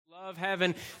love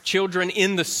having children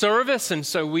in the service, and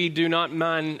so we do not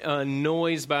mind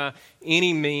noise by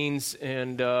any means.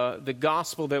 And the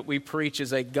gospel that we preach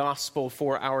is a gospel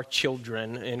for our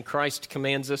children, and Christ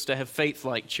commands us to have faith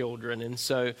like children. And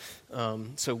so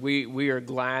we are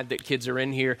glad that kids are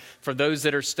in here. For those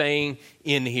that are staying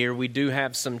in here, we do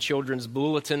have some children's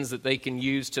bulletins that they can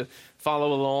use to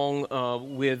follow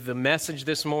along with the message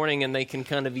this morning, and they can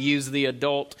kind of use the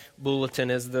adult bulletin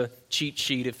as the cheat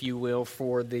sheet, if you will,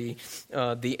 for the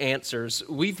answers.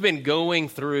 We've been going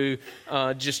through,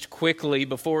 just quickly,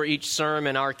 before each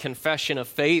sermon, our Confession of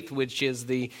Faith, which is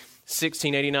the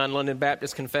 1689 London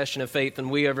Baptist Confession of Faith,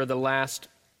 and we, over the last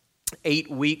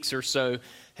 8 weeks or so,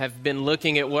 have been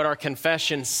looking at what our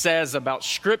confession says about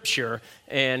Scripture.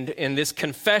 And this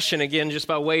confession, again, just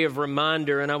by way of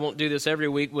reminder, and I won't do this every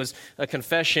week, was a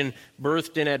confession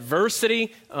birthed in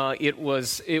adversity. It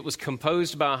was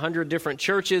composed by 100 different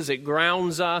churches. It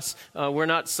grounds us. We're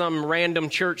not some random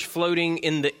church floating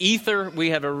in the ether.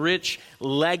 We have a rich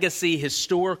legacy,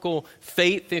 historical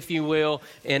faith, if you will.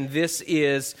 And this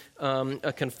is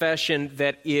a confession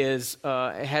that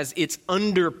has its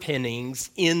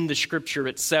underpinnings in the Scripture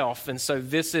itself. And so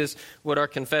this is what our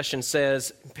confession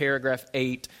says, paragraph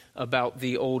 8, about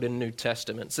the Old and New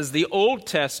Testament. It says, the Old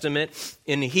Testament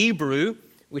in Hebrew,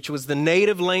 which was the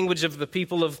native language of the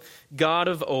people of God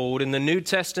of old, and the New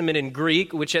Testament in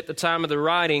Greek, which at the time of the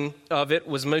writing of it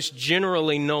was most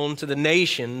generally known to the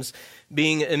nations,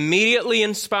 being immediately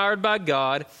inspired by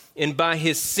God and by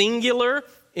His singular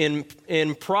care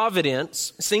and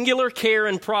providence,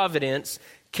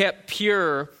 kept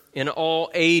pure in all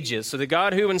ages. So the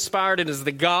God who inspired it is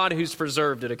the God who's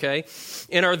preserved it, okay?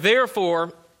 And are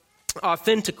therefore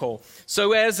authentical.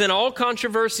 So as in all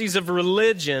controversies of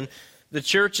religion, the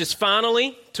church is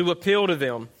finally to appeal to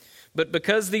them. But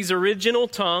because these original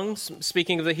tongues,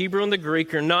 speaking of the Hebrew and the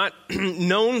Greek, are not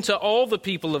known to all the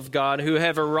people of God who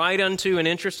have a right unto an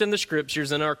interest in the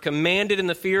Scriptures and are commanded in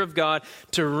the fear of God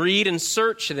to read and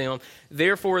search them,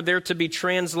 therefore they're to be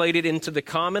translated into the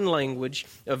common language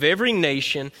of every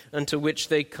nation unto which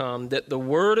they come, that the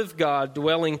word of God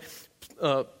dwelling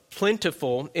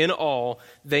plentiful in all,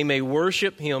 they may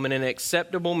worship Him in an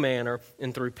acceptable manner,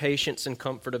 and through patience and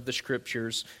comfort of the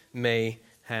Scriptures may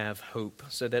have hope.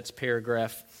 So that's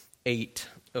paragraph 8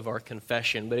 of our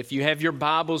confession. But if you have your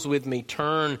Bibles with me,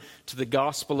 turn to the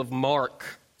Gospel of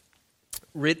Mark,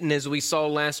 written, as we saw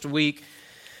last week,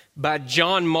 by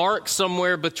John Mark,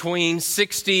 somewhere between AD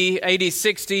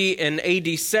 60 and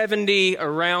AD 70,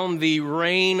 around the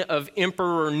reign of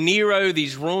Emperor Nero.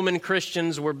 These Roman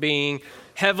Christians were being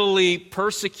heavily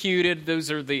persecuted.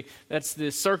 That's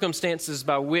the circumstances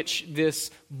by which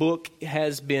this book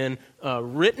has been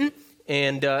written.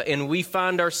 And we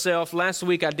find ourselves, last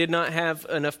week I did not have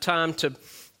enough time to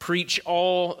preach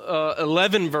all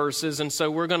 11 verses, and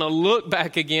so we're going to look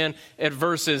back again at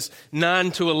verses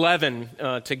 9 to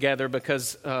 11 together,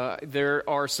 because there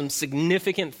are some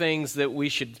significant things that we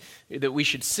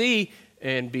should see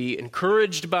and be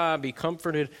encouraged by, be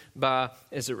comforted by,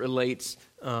 as it relates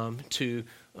to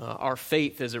our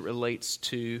faith, as it relates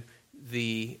to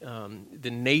the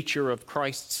nature of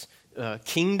Christ's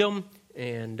kingdom,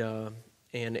 and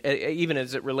even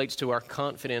as it relates to our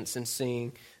confidence in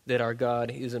seeing that our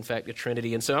God is in fact a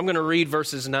Trinity. And so I'm going to read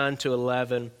verses 9 to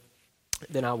 11,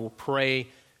 then I will pray,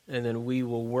 and then we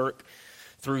will work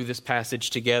through this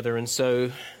passage together. And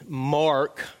so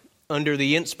Mark, under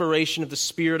the inspiration of the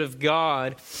Spirit of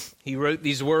God, he wrote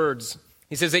these words.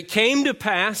 He says, "It came to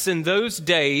pass in those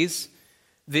days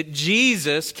that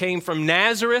Jesus came from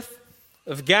Nazareth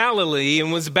of Galilee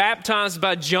and was baptized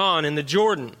by John in the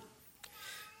Jordan.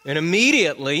 And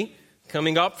immediately,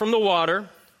 coming up from the water,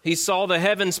 he saw the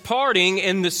heavens parting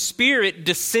and the Spirit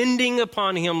descending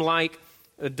upon him like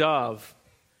a dove.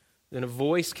 Then a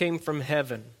voice came from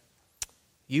heaven,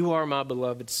 'You are my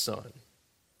beloved Son,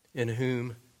 in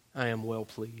whom I am well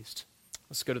pleased.'"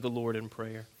 Let's go to the Lord in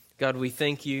prayer. God, we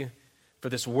thank you for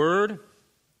this word.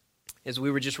 As we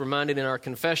were just reminded in our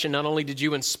confession, not only did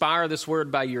you inspire this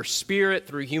word by your Spirit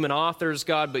through human authors,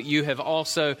 God, but you have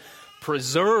also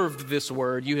preserved this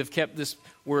word. You have kept this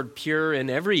word pure in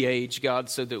every age,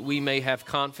 God, so that we may have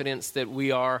confidence that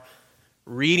we are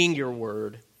reading your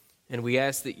word. And we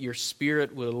ask that your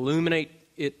Spirit would illuminate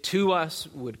it to us,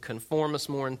 would conform us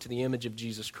more into the image of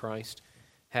Jesus Christ,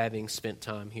 having spent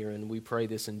time here. And we pray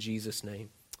this in Jesus'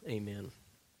 name. Amen.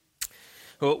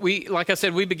 Well, like I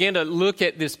said, we began to look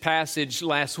at this passage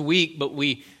last week, but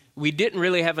we didn't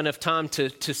really have enough time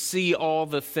to see all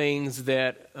the things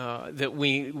that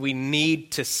we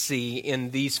need to see in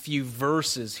these few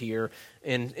verses here.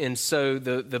 And so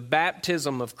the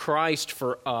baptism of Christ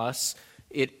for us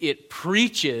it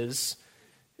preaches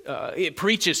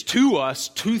to us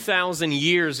 2,000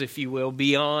 years, if you will,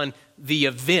 beyond the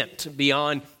event,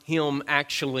 beyond him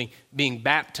actually being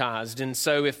baptized. And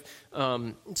so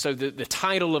the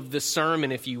title of this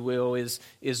sermon, if you will, is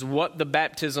what the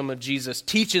baptism of Jesus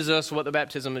teaches us, what the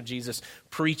baptism of Jesus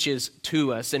preaches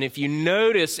to us. And if you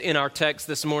notice in our text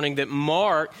this morning that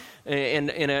Mark,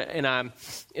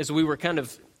 as we were kind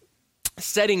of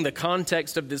setting the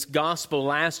context of this gospel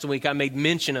last week, I made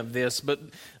mention of this, but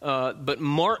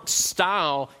Mark's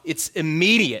style, it's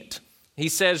immediate. He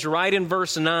says right in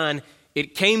verse 9,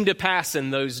 it came to pass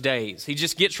in those days. He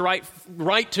just gets right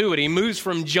to it. He moves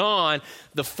from John,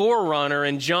 the forerunner,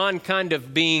 and John kind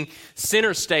of being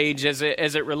center stage as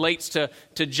it relates to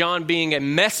John being a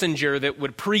messenger that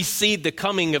would precede the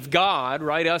coming of God,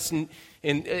 right?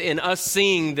 In us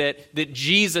seeing that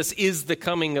Jesus is the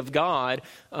coming of God,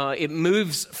 it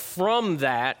moves from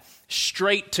that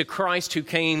straight to Christ who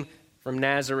came from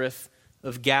Nazareth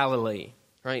of Galilee,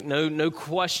 right? No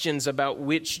questions about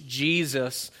which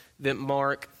Jesus that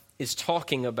Mark is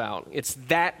talking about. It's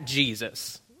that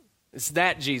Jesus. It's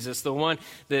that Jesus, the one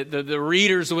that the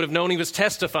readers would have known he was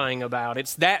testifying about.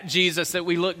 It's that Jesus that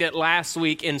we looked at last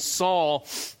week and saw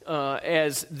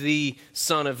as the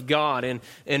Son of God.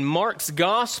 And Mark's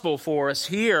gospel for us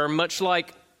here, much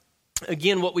like,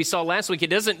 again, what we saw last week, it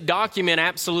doesn't document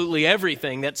absolutely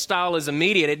everything. That style is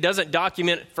immediate. It doesn't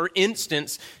document, for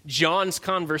instance, John's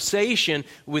conversation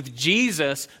with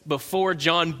Jesus before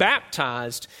John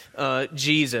baptized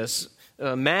Jesus.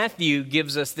 Matthew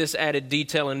gives us this added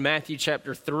detail in Matthew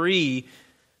chapter 3,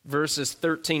 verses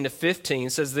 13 to 15. It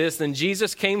says this, "Then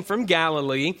Jesus came from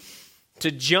Galilee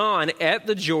to John at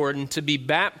the Jordan to be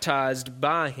baptized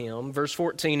by him." Verse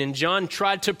 14, "And John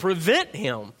tried to prevent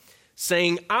him,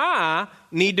 saying, 'I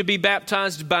need to be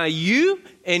baptized by you,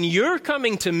 and you're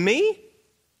coming to me?'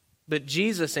 But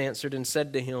Jesus answered and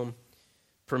said to him,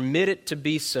 'Permit it to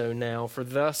be so now, for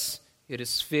thus it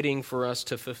is fitting for us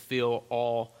to fulfill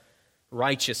all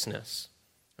righteousness.'"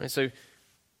 And so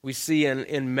we see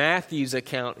in Matthew's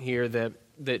account here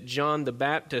that John the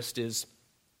Baptist is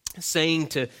saying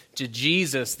to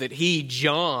Jesus that he,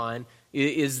 John,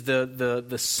 is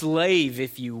the slave,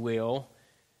 if you will,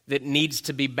 that needs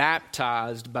to be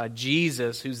baptized by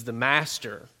Jesus, who's the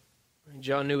master.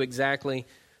 John knew exactly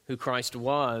who Christ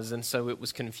was, and so it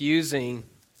was confusing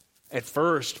at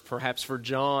first, perhaps, for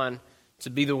John to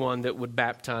be the one that would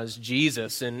baptize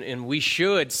Jesus. And we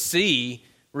should see,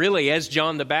 really, as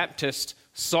John the Baptist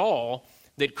saw,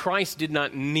 that Christ did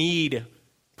not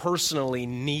personally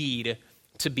need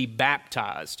to be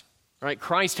baptized. Right?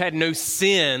 Christ had no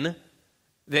sin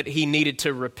that he needed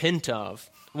to repent of.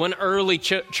 One early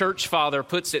church father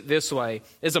puts it this way: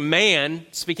 as a man,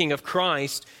 speaking of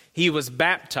Christ, he was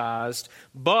baptized,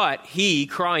 but he,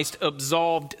 Christ,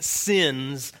 absolved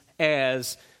sins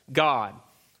as God.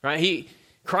 Right?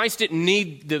 Christ didn't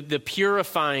need the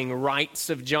purifying rites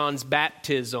of John's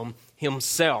baptism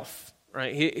himself.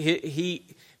 Right?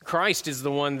 Christ is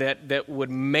the one that would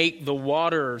make the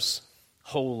waters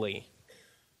holy.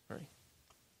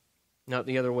 Not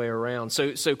the other way around.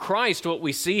 So Christ, what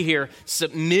we see here,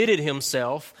 submitted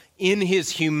himself in his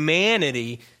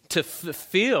humanity to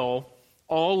fulfill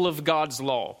all of God's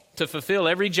law, to fulfill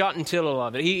every jot and tittle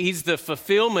of it. He's the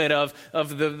fulfillment of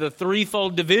the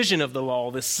threefold division of the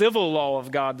law: the civil law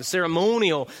of God, the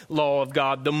ceremonial law of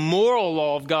God, the moral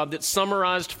law of God that's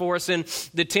summarized for us in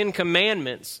the Ten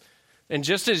Commandments. And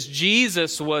just as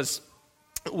Jesus was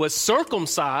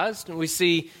circumcised, and we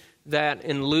see that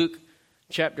in Luke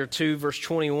chapter 2, verse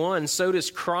 21, so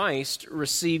does Christ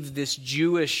receive this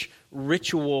Jewish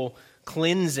ritual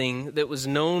cleansing that's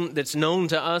known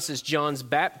to us as John's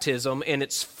baptism, and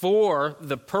it's for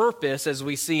the purpose, as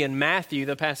we see in Matthew,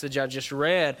 the passage I just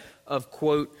read, of,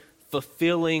 quote,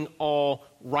 fulfilling all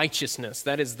righteousness.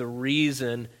 That is the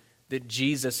reason that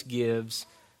Jesus gives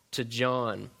to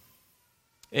John.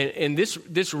 And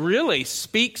this really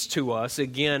speaks to us,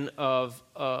 again, of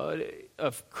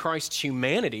Christ's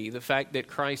humanity, the fact that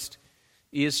Christ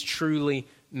is truly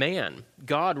man.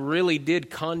 God really did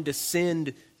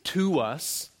condescend to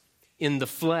us in the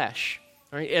flesh.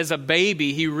 Right? As a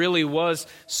baby, he really was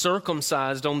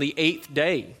circumcised on the 8th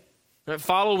day. Right?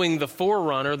 Following the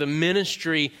forerunner, the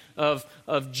ministry of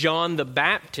John the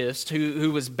Baptist,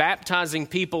 who was baptizing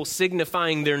people,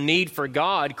 signifying their need for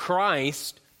God,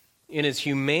 Christ, in his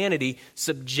humanity,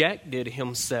 subjected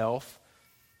himself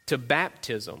to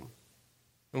baptism.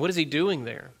 And what is he doing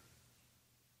there?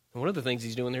 And one of the things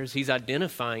he's doing there is he's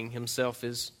identifying himself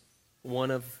as one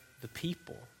of the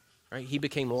people. Right? He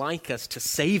became like us to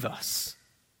save us.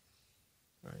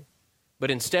 Right?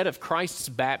 But instead of Christ's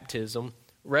baptism,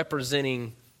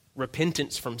 representing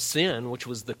repentance from sin, which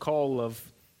was the call of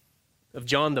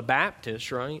John the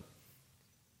Baptist, right?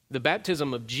 The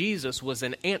baptism of Jesus was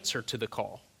an answer to the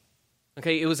call.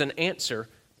 Okay, it was an answer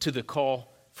to the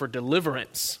call for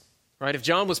deliverance. Right? If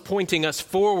John was pointing us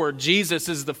forward, Jesus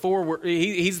is the forward.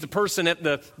 He's the person at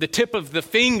the tip of the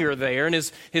finger there, and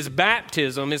his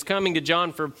baptism, his coming to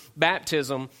John for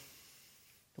baptism,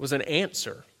 was an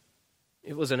answer.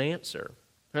 It was an answer.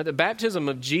 Right? The baptism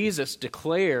of Jesus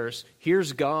declares,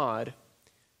 here's God,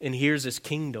 and here's his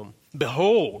kingdom.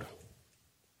 Behold.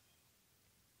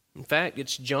 In fact,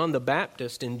 it's John the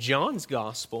Baptist in John's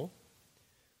gospel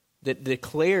that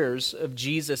declares of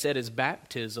Jesus at his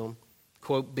baptism,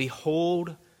 quote,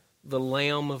 "Behold the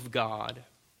Lamb of God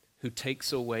who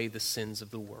takes away the sins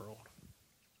of the world."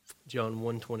 John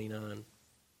 1:29.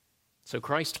 So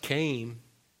Christ came.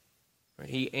 Right?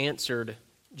 He answered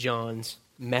John's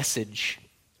message.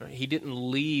 Right? He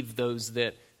didn't leave those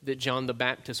that John the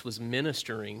Baptist was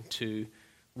ministering to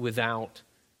without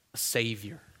a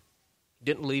Savior. He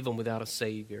didn't leave them without a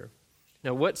Savior.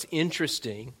 Now what's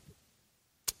interesting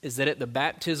is that at the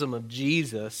baptism of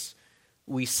Jesus,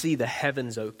 we see the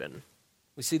heavens open.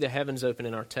 We see the heavens open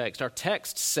in our text. Our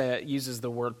text set uses the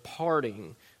word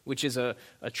parting, which is a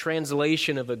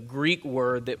translation of a Greek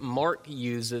word that Mark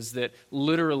uses that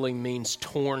literally means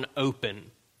torn open.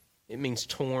 It means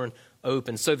torn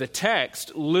open. So the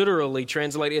text literally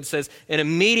translated, it says, and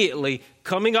immediately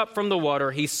coming up from the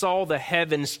water, he saw the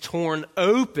heavens torn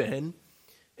open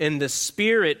and the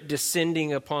Spirit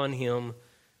descending upon him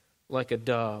like a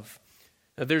dove.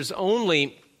 Now, there's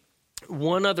only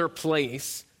one other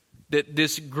place that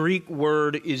this Greek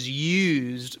word is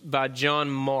used by John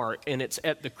Mark, and it's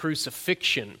at the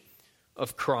crucifixion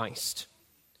of Christ.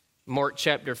 Mark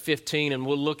chapter 15, and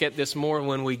we'll look at this more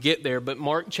when we get there, but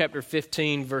Mark chapter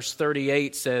 15, verse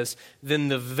 38 says, "Then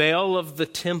the veil of the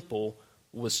temple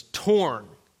was torn,"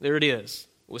 there it is,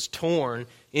 was torn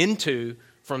into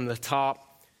from the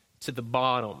top to the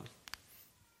bottom.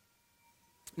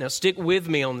 Now stick with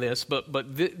me on this, but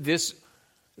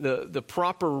the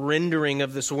proper rendering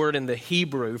of this word in the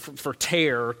Hebrew for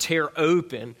tear or tear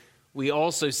open, we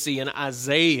also see in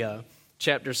Isaiah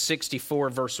chapter 64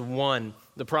 verse 1.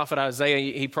 The prophet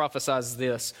Isaiah, he prophesies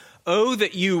this: "Oh,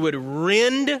 that you would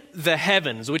rend the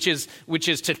heavens," which is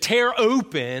to tear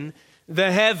open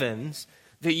the heavens,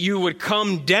 "that you would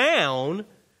come down,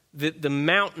 that the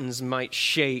mountains might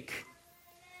shake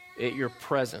at your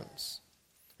presence."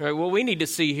 All right, what we need to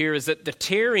see here is that the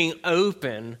tearing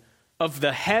open of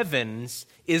the heavens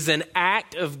is an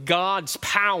act of God's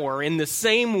power in the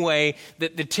same way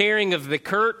that the tearing of the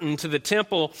curtain to the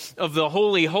temple of the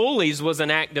Holy Holies was an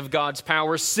act of God's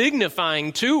power,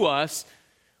 signifying to us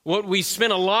what we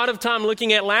spent a lot of time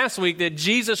looking at last week, that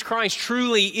Jesus Christ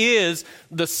truly is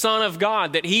the Son of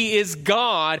God, that he is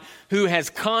God who has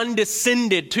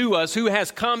condescended to us, who has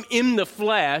come in the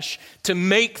flesh to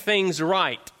make things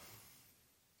right.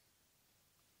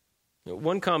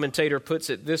 One commentator puts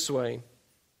it this way: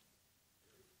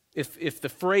 if the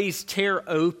phrase tear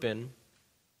open,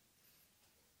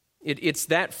 it's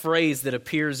that phrase that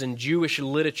appears in Jewish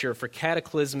literature for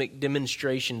cataclysmic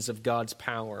demonstrations of God's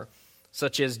power,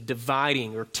 such as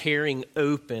dividing or tearing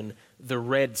open the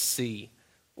Red Sea,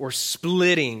 or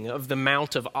splitting of the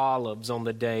Mount of Olives on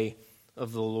the day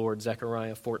of the Lord,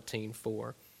 Zechariah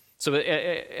 14:4. So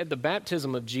at the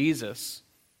baptism of Jesus,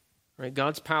 right,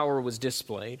 God's power was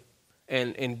displayed.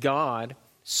 And God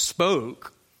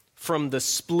spoke from the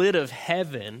split of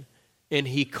heaven, and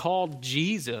he called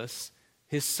Jesus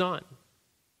his son.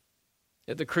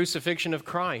 At the crucifixion of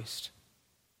Christ,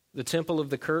 the temple of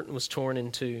the curtain was torn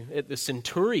in two. At the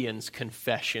centurion's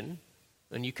confession,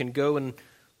 and you can go and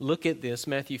look at this,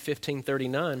 Matthew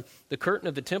 15:39, the curtain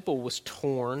of the temple was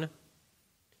torn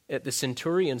at the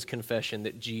centurion's confession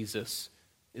that Jesus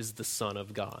is the Son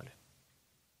of God.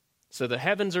 So the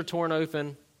heavens are torn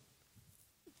open.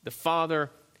 The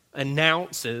Father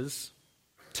announces,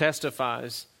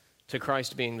 testifies to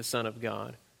Christ being the Son of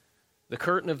God. The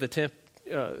curtain of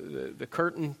the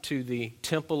curtain to the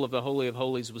temple of the Holy of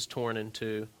Holies was torn in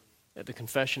two at the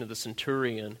confession of the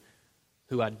centurion,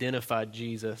 who identified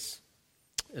Jesus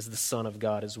as the Son of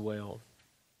God as well.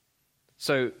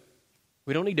 So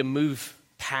we don't need to move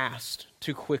past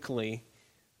too quickly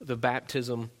the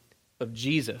baptism of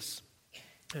Jesus.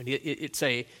 And it's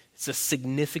a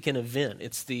significant event.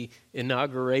 It's the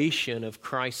inauguration of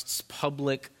Christ's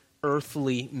public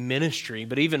earthly ministry.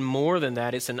 But even more than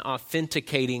that, it's an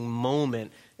authenticating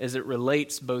moment as it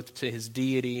relates both to his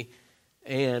deity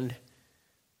and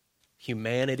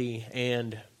humanity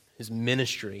and his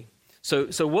ministry.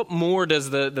 So what more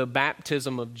does the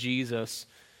baptism of Jesus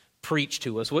preach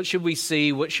to us? What should we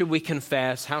see? What should we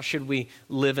confess? How should we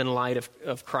live in light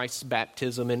of Christ's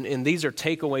baptism? And these are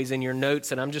takeaways in your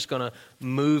notes, and I'm just going to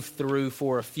move through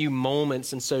for a few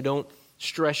moments, and so don't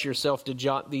stress yourself to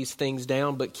jot these things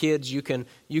down. But kids, you can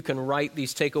write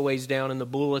these takeaways down in the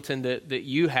bulletin that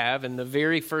you have. And the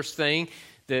very first thing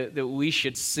that we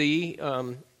should see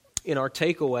in our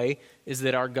takeaway is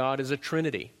that our God is a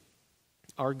Trinity.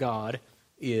 Our God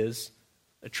is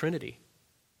a Trinity.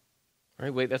 All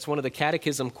right, that's one of the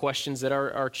catechism questions that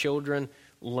our children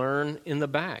learn in the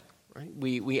back. Right?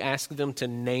 We ask them to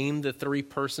name the three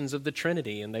persons of the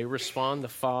Trinity, and they respond: the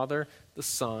Father, the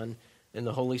Son, and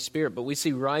the Holy Spirit. But we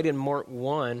see right in Mark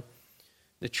 1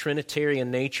 the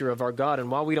Trinitarian nature of our God.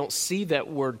 And while we don't see that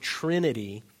word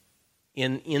Trinity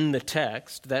in the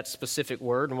text, that specific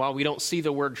word, and while we don't see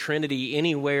the word Trinity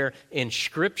anywhere in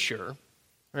Scripture,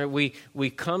 right, we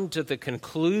come to the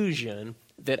conclusion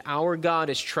that our God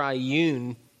is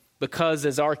triune because,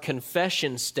 as our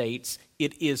confession states,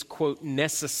 it is, quote,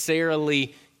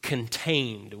 necessarily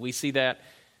contained. We see that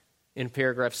in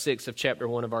paragraph 6 of chapter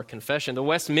 1 of our confession. The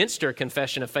Westminster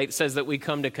Confession of Faith says that we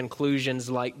come to conclusions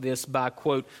like this by,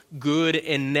 quote, good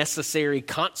and necessary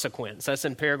consequence. That's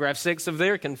in paragraph 6 of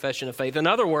their confession of faith. In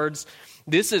other words,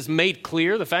 this is made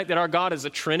clear, the fact that our God is a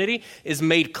Trinity is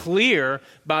made clear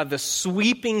by the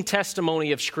sweeping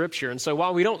testimony of Scripture. And so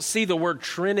while we don't see the word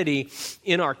Trinity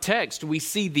in our text, we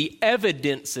see the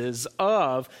evidences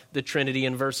of the Trinity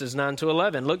in verses 9 to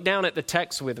 11. Look down at the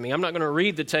text with me. I'm not going to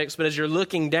read the text, but as you're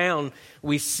looking down,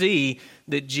 we see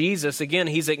that Jesus, again,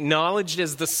 he's acknowledged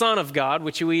as the Son of God,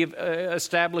 which we have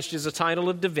established as a title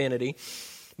of divinity.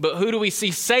 But who do we see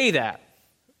say that?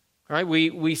 All right,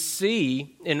 we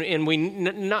see, and we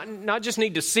not just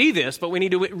need to see this, but we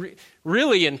need to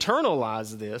really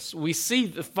internalize this. We see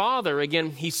the Father, again,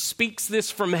 he speaks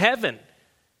this from heaven.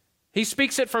 He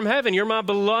speaks it from heaven. You're my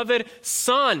beloved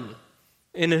Son,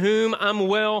 in whom I'm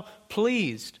well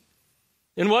pleased.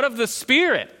 And what of the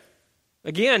Spirit?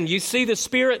 Again, you see the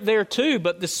Spirit there too,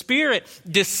 but the Spirit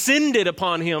descended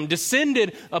upon him,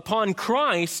 descended upon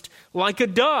Christ like a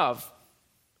dove.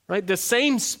 Right? The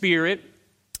same Spirit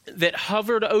that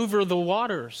hovered over the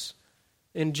waters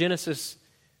in Genesis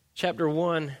chapter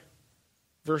 1,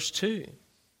 verse 2.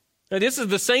 Now, this is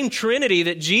the same Trinity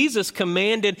that Jesus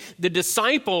commanded the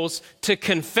disciples to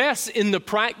confess in the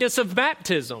practice of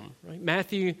baptism. Right?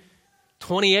 Matthew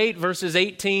 28, verses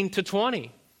 18 to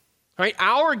 20. Right?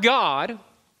 Our God,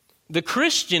 the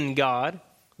Christian God,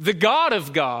 the God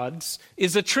of gods,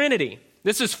 is a Trinity.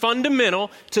 This is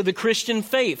fundamental to the Christian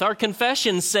faith. Our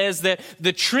confession says that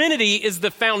the Trinity is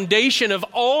the foundation of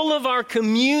all of our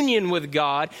communion with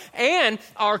God and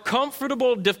our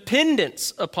comfortable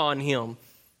dependence upon Him.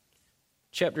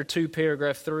 Chapter 2,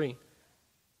 paragraph 3.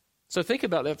 So think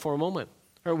about that for a moment.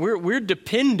 We're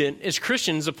dependent as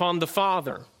Christians upon the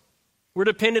Father. We're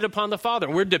dependent upon the Father.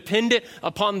 We're dependent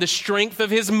upon the strength of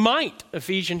His might.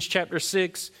 Ephesians chapter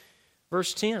 6,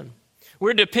 verse 10.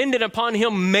 We're dependent upon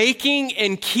Him making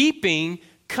and keeping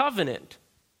covenant.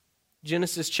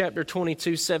 Genesis chapter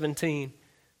 22, 17.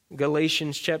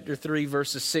 Galatians chapter 3,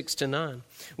 verses 6 to 9.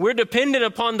 We're dependent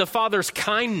upon the Father's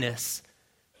kindness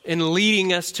in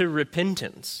leading us to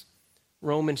repentance.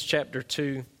 Romans chapter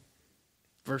 2,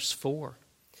 verse 4.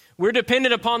 We're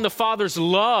dependent upon the Father's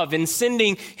love in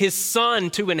sending His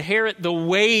Son to inherit the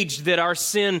wage that our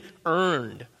sin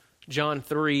earned. John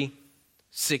 3,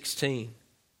 16.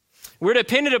 We're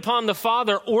dependent upon the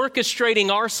Father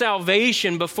orchestrating our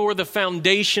salvation before the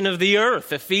foundation of the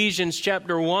earth. Ephesians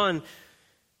chapter 1,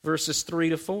 verses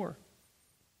 3 to 4.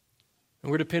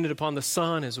 And we're dependent upon the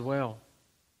Son as well.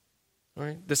 All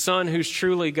right? The Son who's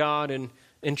truly God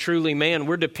and truly man.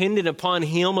 We're dependent upon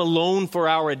Him alone for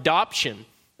our adoption.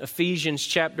 Ephesians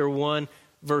chapter 1,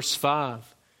 verse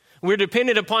 5. We're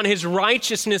dependent upon His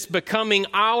righteousness becoming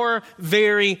our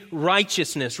very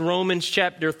righteousness. Romans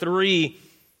chapter 3,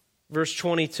 verse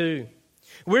 22.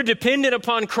 We're dependent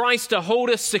upon Christ to hold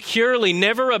us securely,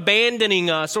 never abandoning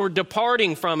us or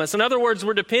departing from us. In other words,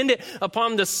 we're dependent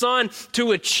upon the Son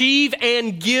to achieve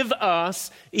and give us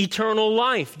eternal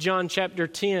life. John chapter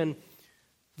 10,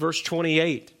 verse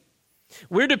 28.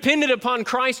 We're dependent upon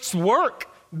Christ's work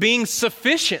being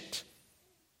sufficient.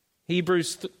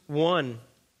 Hebrews 1,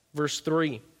 verse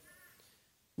 3.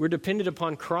 We're dependent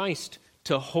upon Christ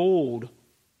to hold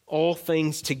all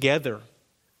things together.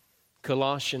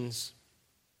 Colossians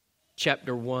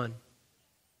chapter 1.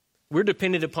 We're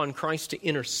dependent upon Christ to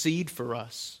intercede for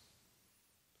us.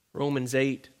 Romans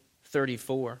 8,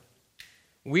 34.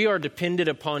 We are dependent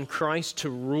upon Christ to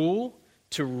rule,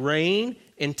 to reign,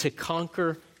 and to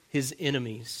conquer His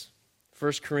enemies.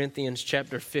 1 Corinthians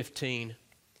chapter 15,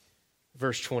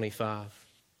 Verse 25.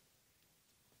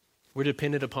 We're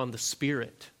dependent upon the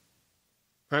Spirit.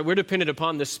 Right? We're dependent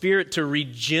upon the Spirit to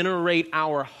regenerate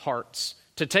our hearts,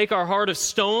 to take our heart of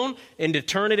stone and to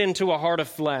turn it into a heart of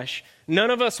flesh.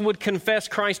 None of us would confess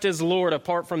Christ as Lord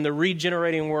apart from the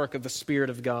regenerating work of the Spirit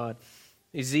of God.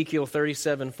 Ezekiel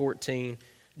 37:14,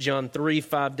 John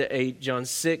 3:5-8, John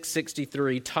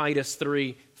 6:63, Titus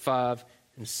 3:5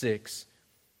 and 6.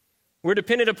 We're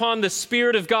dependent upon the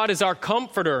Spirit of God as our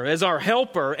comforter, as our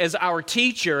helper, as our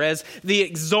teacher, as the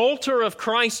exalter of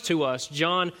Christ to us.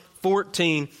 John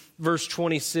 14, verse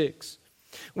 26.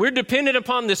 We're dependent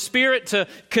upon the Spirit to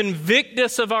convict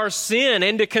us of our sin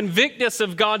and to convict us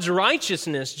of God's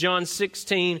righteousness. John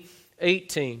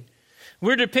 16:18.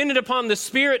 We're dependent upon the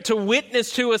Spirit to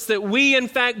witness to us that we in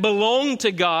fact belong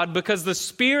to God, because the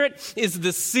Spirit is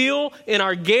the seal and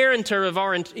our guarantor of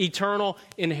our eternal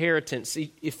inheritance.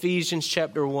 Ephesians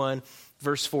chapter 1,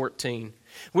 verse 14.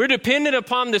 We're dependent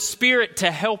upon the Spirit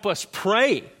to help us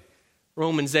pray.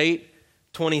 Romans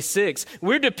 8:26.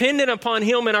 We're dependent upon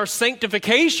Him in our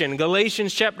sanctification.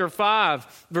 Galatians chapter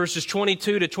 5, verses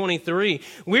 22-23.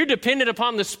 We're dependent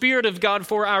upon the Spirit of God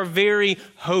for our very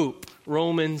hope.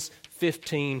 Romans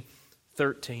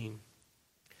 15:13.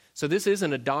 So this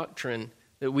isn't a doctrine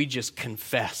that we just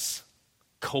confess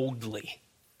coldly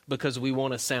because we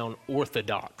want to sound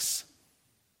orthodox.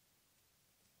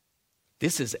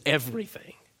 This is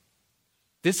everything.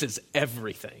 This is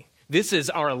everything. This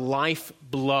is our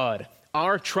lifeblood.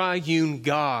 Our triune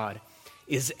God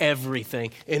is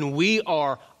everything, and we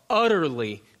are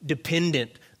utterly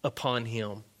dependent upon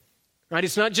Him. Right?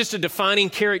 It's not just a defining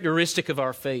characteristic of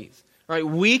our faith. Right?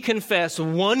 We confess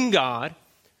one God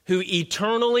who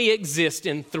eternally exists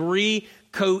in three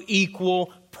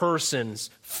co-equal persons: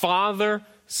 Father,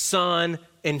 Son,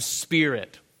 and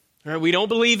Spirit. Right? We don't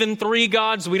believe in three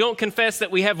gods. We don't confess that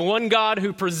we have one God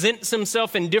who presents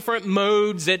Himself in different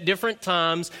modes at different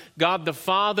times. God the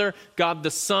Father, God the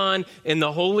Son, and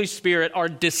the Holy Spirit are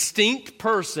distinct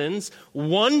persons,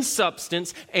 one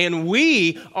substance, and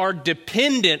we are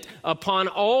dependent upon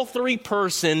all three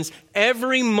persons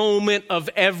every moment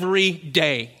of every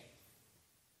day.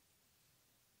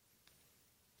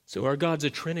 So our God's a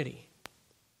Trinity.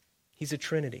 He's a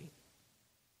Trinity.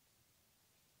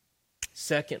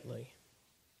 Secondly,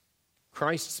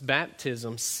 Christ's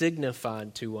baptism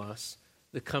signified to us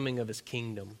the coming of His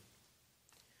kingdom.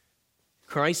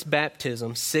 Christ's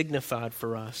baptism signified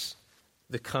for us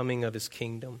the coming of His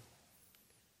kingdom.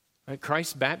 Right?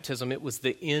 Christ's baptism, it was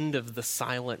the end of the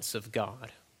silence of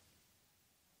God.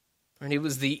 And it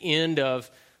was the end of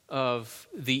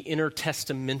the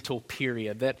intertestamental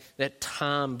period, that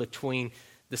time between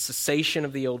the cessation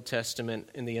of the Old Testament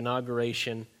and the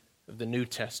inauguration of the New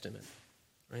Testament.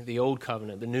 Right? The Old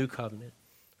Covenant, the New Covenant.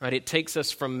 Right? It takes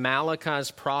us from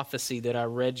Malachi's prophecy that I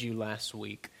read you last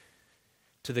week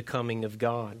to the coming of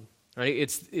God. Right?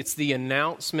 It's the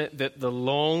announcement that the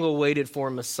long-awaited for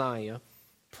Messiah,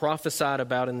 prophesied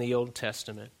about in the Old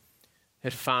Testament,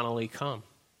 had finally come.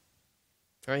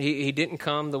 Right? He didn't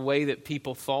come the way that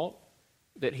people thought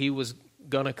that He was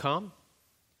going to come,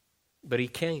 but He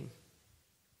came.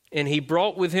 And He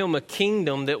brought with Him a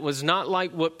kingdom that was not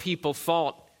like what people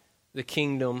thought the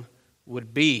kingdom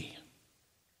would be.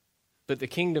 But the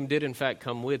kingdom did in fact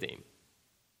come with Him.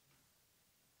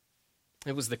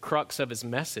 It was the crux of His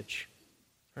message.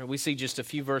 Right? We see just a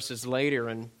few verses later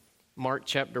in Mark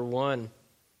chapter 1,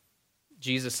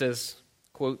 Jesus says,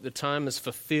 quote, "The time is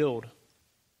fulfilled.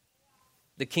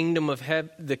 The kingdom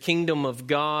of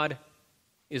God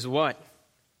is" what?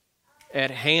 At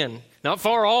hand. Not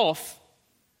far off.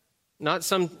 Not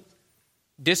some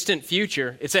distant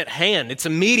future. It's at hand. It's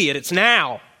immediate. It's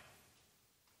now.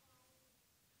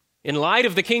 In light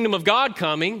of the kingdom of God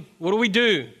coming, what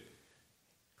do?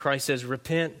 Christ says,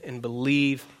 repent and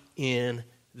believe in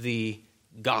the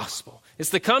gospel. It's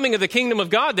the coming of the kingdom of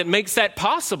God that makes that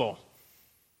possible.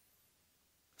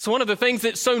 It's one of the things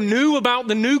that's so new about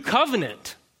the new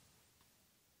covenant.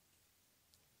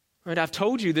 Right, I've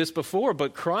told you this before,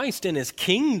 but Christ and His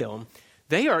kingdom,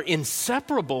 they are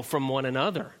inseparable from one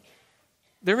another.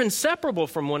 They're inseparable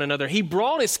from one another. He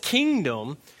brought His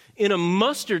kingdom in a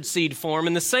mustard seed form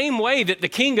in the same way that the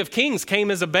King of Kings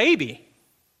came as a baby.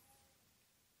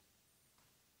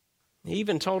 He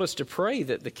even told us to pray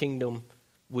that the kingdom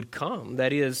would come,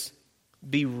 that is,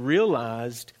 be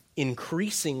realized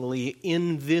increasingly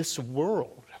in this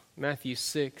world. Matthew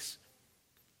 6,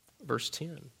 verse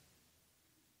 10.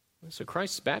 So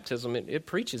Christ's baptism, it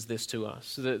preaches this to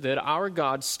us, that our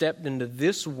God stepped into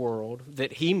this world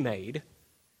that He made,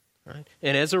 right?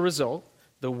 And as a result,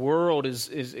 the world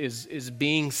is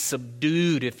being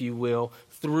subdued, if you will,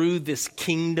 through this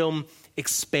kingdom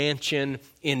expansion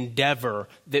endeavor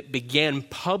that began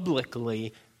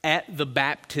publicly at the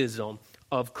baptism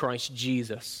of Christ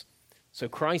Jesus. So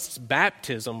Christ's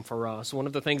baptism for us, one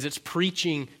of the things it's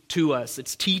preaching to us,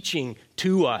 it's teaching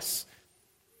to us,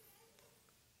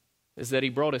 is that he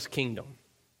brought his kingdom.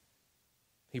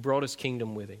 He brought his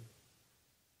kingdom with him.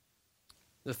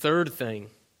 The third thing,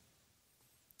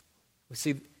 we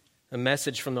see a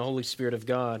message from the Holy Spirit of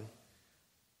God,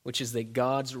 which is that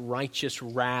God's righteous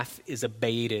wrath is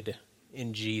abated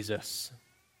in Jesus.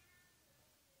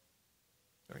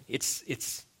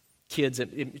 It's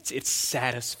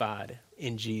satisfied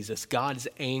in Jesus. God's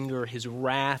anger, his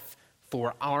wrath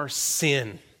for our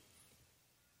sin,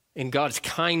 and God's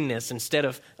kindness, instead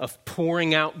of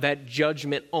pouring out that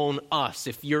judgment on us.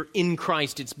 If you're in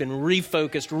Christ, it's been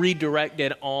refocused,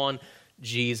 redirected on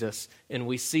Jesus. And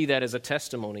we see that as a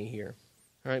testimony here.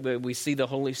 All right, but we see the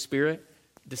Holy Spirit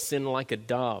descend like a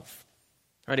dove.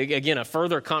 All right, again, a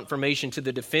further confirmation to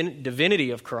the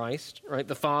divinity of Christ, right?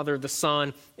 The Father, the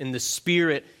Son, and the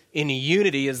Spirit in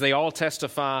unity as they all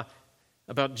testify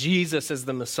about Jesus as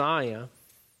the Messiah.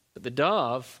 But the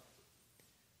dove,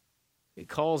 it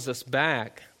calls us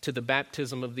back to the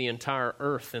baptism of the entire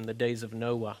earth in the days of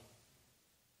Noah.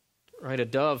 Right? A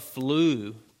dove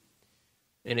flew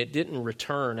and it didn't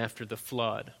return after the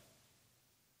flood,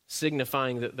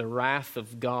 signifying that the wrath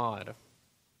of God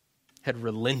had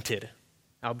relented,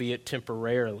 albeit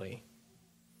temporarily.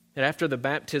 And after the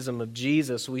baptism of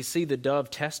Jesus, we see the dove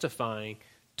testifying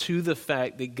to the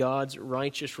fact that God's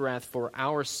righteous wrath for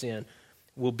our sin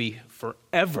will be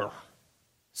forever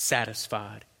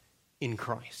satisfied in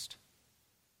Christ.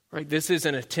 Right? This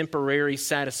isn't a temporary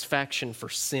satisfaction for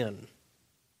sin.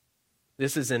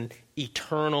 This is an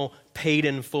eternal, paid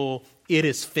in full, it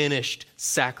is finished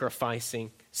sacrifice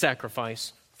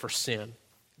for sin.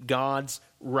 God's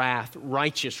wrath,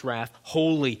 righteous wrath,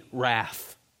 holy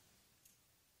wrath,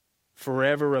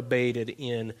 forever abated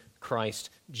in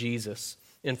Christ Jesus.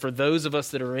 And for those of us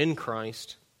that are in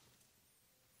Christ,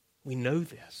 we know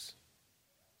this.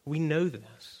 We know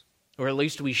this. Or at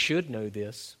least we should know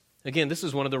this. Again, this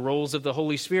is one of the roles of the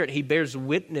Holy Spirit. He bears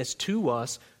witness to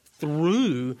us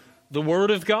through the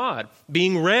Word of God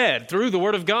being read, through the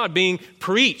Word of God being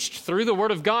preached, through the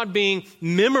Word of God being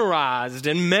memorized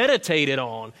and meditated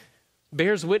on.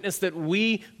 Bears witness that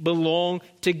we belong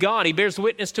to God. He bears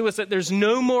witness to us that there's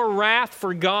no more wrath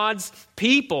for God's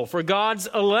people, for God's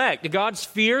elect. God's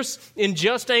fierce and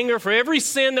just anger for every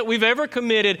sin that we've ever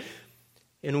committed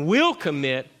and will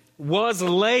commit was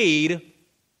laid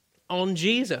on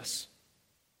Jesus.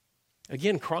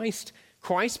 Again, Christ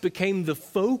became the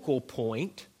focal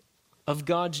point of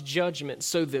God's judgment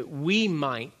so that we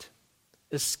might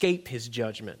escape his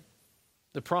judgment.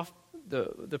 The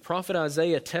prophet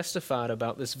Isaiah testified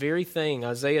about this very thing.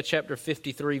 Isaiah chapter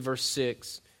 53, verse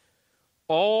 6.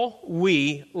 All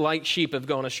we like sheep have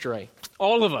gone astray.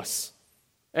 All of us.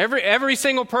 Every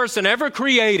single person ever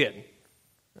created.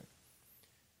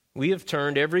 We have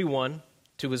turned every one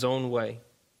to his own way.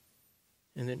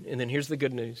 And then here's the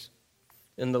good news.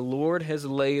 And the Lord has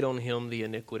laid on him the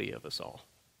iniquity of us all.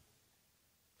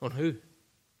 On who?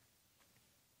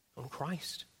 On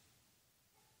Christ.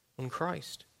 On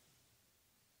Christ.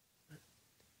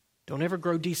 Don't ever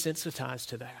grow desensitized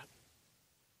to that.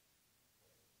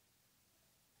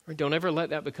 Or don't ever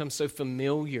let that become so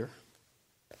familiar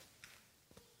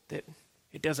that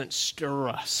it doesn't stir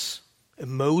us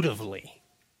emotively.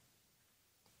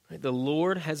 Right? The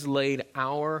Lord has laid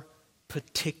our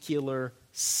particular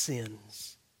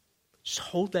sins. Just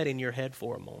hold that in your head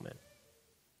for a moment.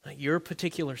 Like your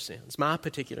particular sins, my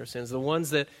particular sins, the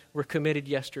ones that were committed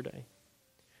yesterday,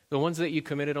 the ones that you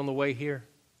committed on the way here,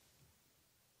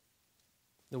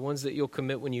 the ones that you'll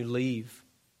commit when you leave.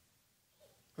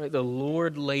 Right? The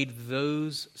Lord laid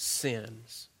those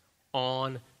sins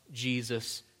on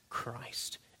Jesus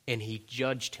Christ, and he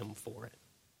judged him for it.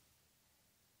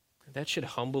 That should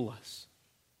humble us.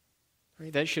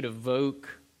 Right? That should evoke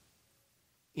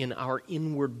in our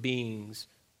inward beings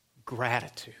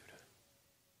gratitude.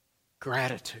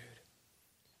 Gratitude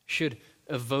should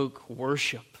evoke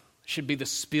worship. Should be the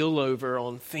spillover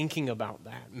on thinking about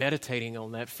that, meditating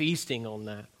on that, feasting on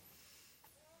that.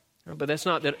 But that's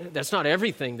not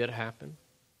everything that happened.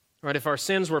 Right? If our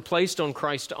sins were placed on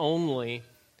Christ only,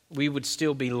 we would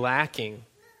still be lacking.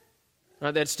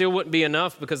 Right? That still wouldn't be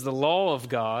enough because the law of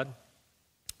God,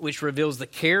 which reveals the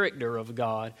character of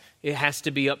God, it has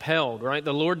to be upheld, right?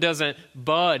 The Lord doesn't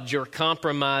budge or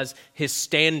compromise his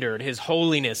standard, his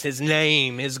holiness, his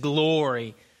name, his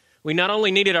glory. We not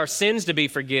only needed our sins to be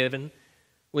forgiven,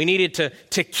 we needed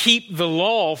to keep the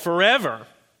law forever.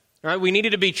 Right? We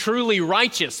needed to be truly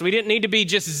righteous. We didn't need to be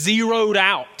just zeroed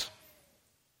out.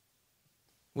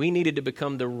 We needed to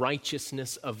become the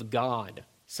righteousness of God,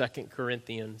 2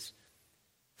 Corinthians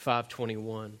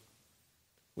 5:21,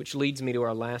 which leads me to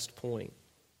our last point.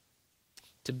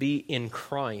 To be in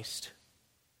Christ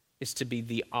is to be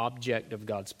the object of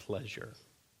God's pleasure.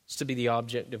 It's to be the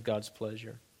object of God's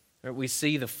pleasure. Right? We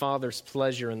see the Father's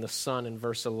pleasure in the Son in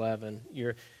verse 11.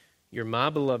 You're my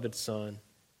beloved Son,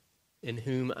 in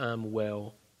whom I'm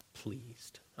well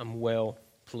pleased. I'm well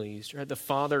pleased. Right? The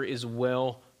Father is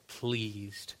well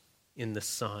pleased in the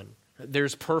Son.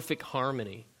 There's perfect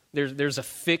harmony. There's a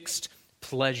fixed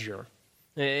pleasure.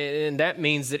 And that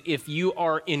means that if you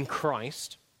are in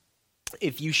Christ,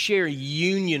 if you share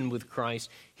union with Christ,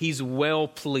 He's well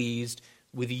pleased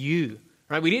with you.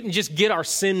 Right? We didn't just get our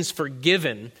sins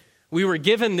forgiven. We were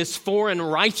given this foreign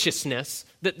righteousness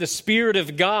that the Spirit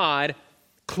of God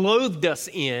clothed us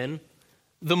in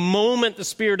the moment the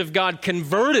Spirit of God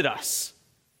converted us.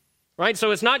 Right?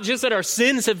 So it's not just that our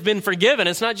sins have been forgiven.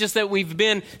 It's not just that we've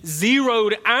been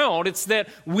zeroed out. It's that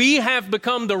we have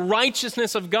become the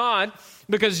righteousness of God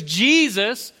because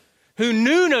Jesus, who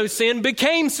knew no sin,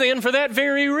 became sin for that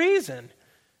very reason.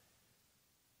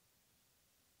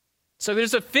 So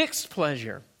there's a fixed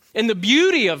pleasure. And the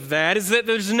beauty of that is that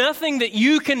there's nothing that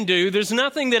you can do, there's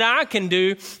nothing that I can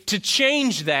do to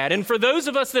change that. And for those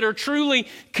of us that are truly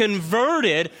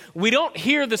converted, we don't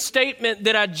hear the statement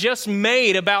that I just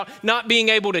made about not being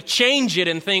able to change it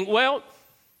and think, well,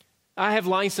 I have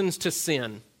license to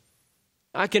sin.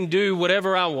 I can do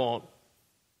whatever I want.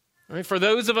 Right? For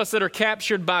those of us that are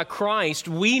captured by Christ,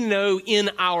 we know in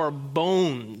our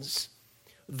bones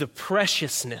the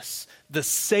preciousness, the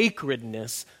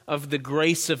sacredness of the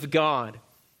grace of God.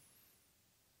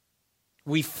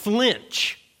 We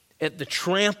flinch at the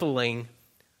trampling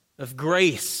of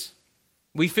grace.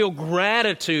 We feel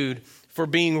gratitude for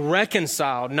being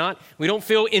reconciled. We don't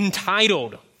feel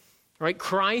entitled. Right?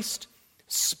 Christ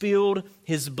spilled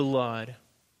His blood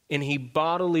and He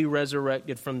bodily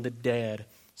resurrected from the dead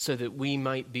so that we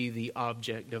might be the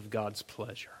object of God's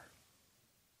pleasure.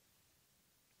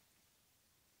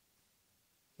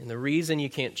 And the reason you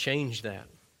can't change that,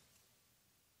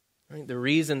 right, the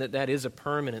reason that is a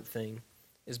permanent thing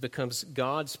is because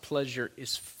God's pleasure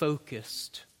is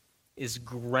focused, is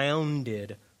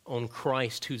grounded on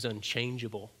Christ who's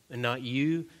unchangeable, and not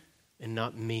you and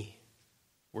not me.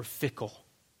 We're fickle.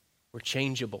 We're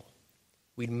changeable.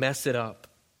 We'd mess it up.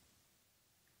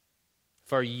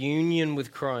 If our union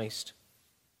with Christ,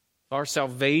 our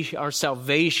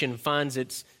salvation finds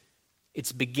its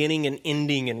beginning and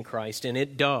ending in Christ, and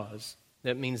it does.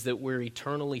 That means that we're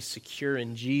eternally secure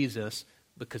in Jesus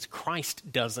because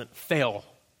Christ doesn't fail.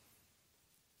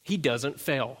 He doesn't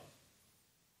fail.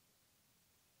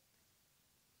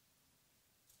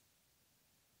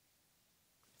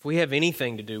 If we have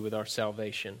anything to do with our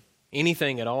salvation,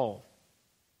 anything at all,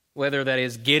 whether that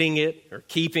is getting it or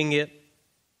keeping it,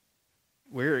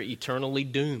 we're eternally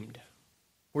doomed.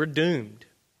 We're doomed.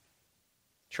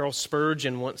 Charles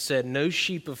Spurgeon once said, "No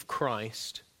sheep of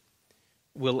Christ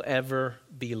will ever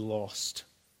be lost.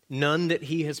 None that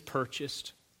He has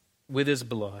purchased with His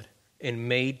blood and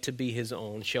made to be His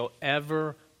own shall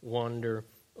ever wander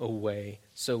away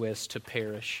so as to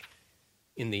perish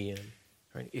in the end."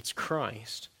 Right? It's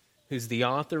Christ who's the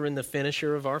author and the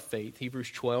finisher of our faith,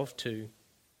 Hebrews 12:2,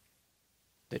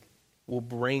 that will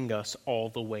bring us all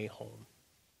the way home.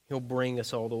 He'll bring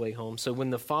us all the way home. So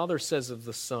when the Father says of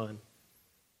the Son,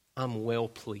 "I'm well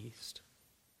pleased,"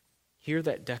 hear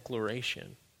that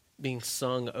declaration being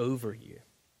sung over you.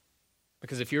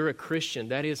 Because if you're a Christian,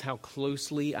 that is how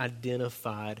closely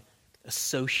identified,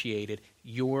 associated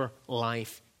your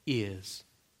life is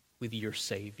with your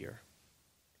Savior.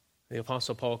 The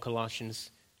Apostle Paul,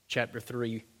 Colossians chapter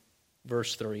 3,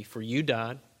 verse 3, "For you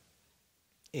died,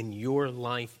 and your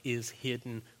life is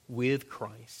hidden with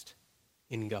Christ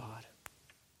in God."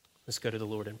 Let's go to the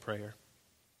Lord in prayer.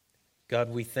 God,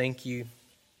 we thank you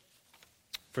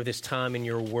for this time in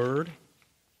your word.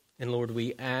 And Lord,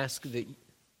 we ask that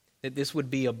this would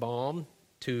be a balm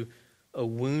to a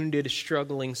wounded,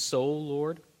 struggling soul,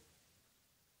 Lord.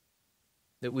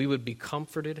 That we would be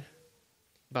comforted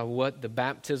by what the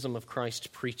baptism of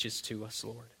Christ preaches to us,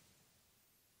 Lord.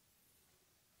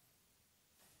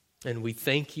 And we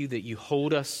thank you that you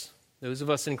hold us, those of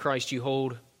us in Christ, you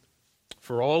hold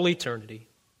for all eternity.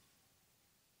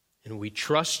 And we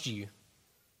trust you.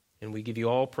 And we give you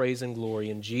all praise and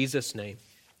glory in Jesus' name.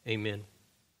 Amen.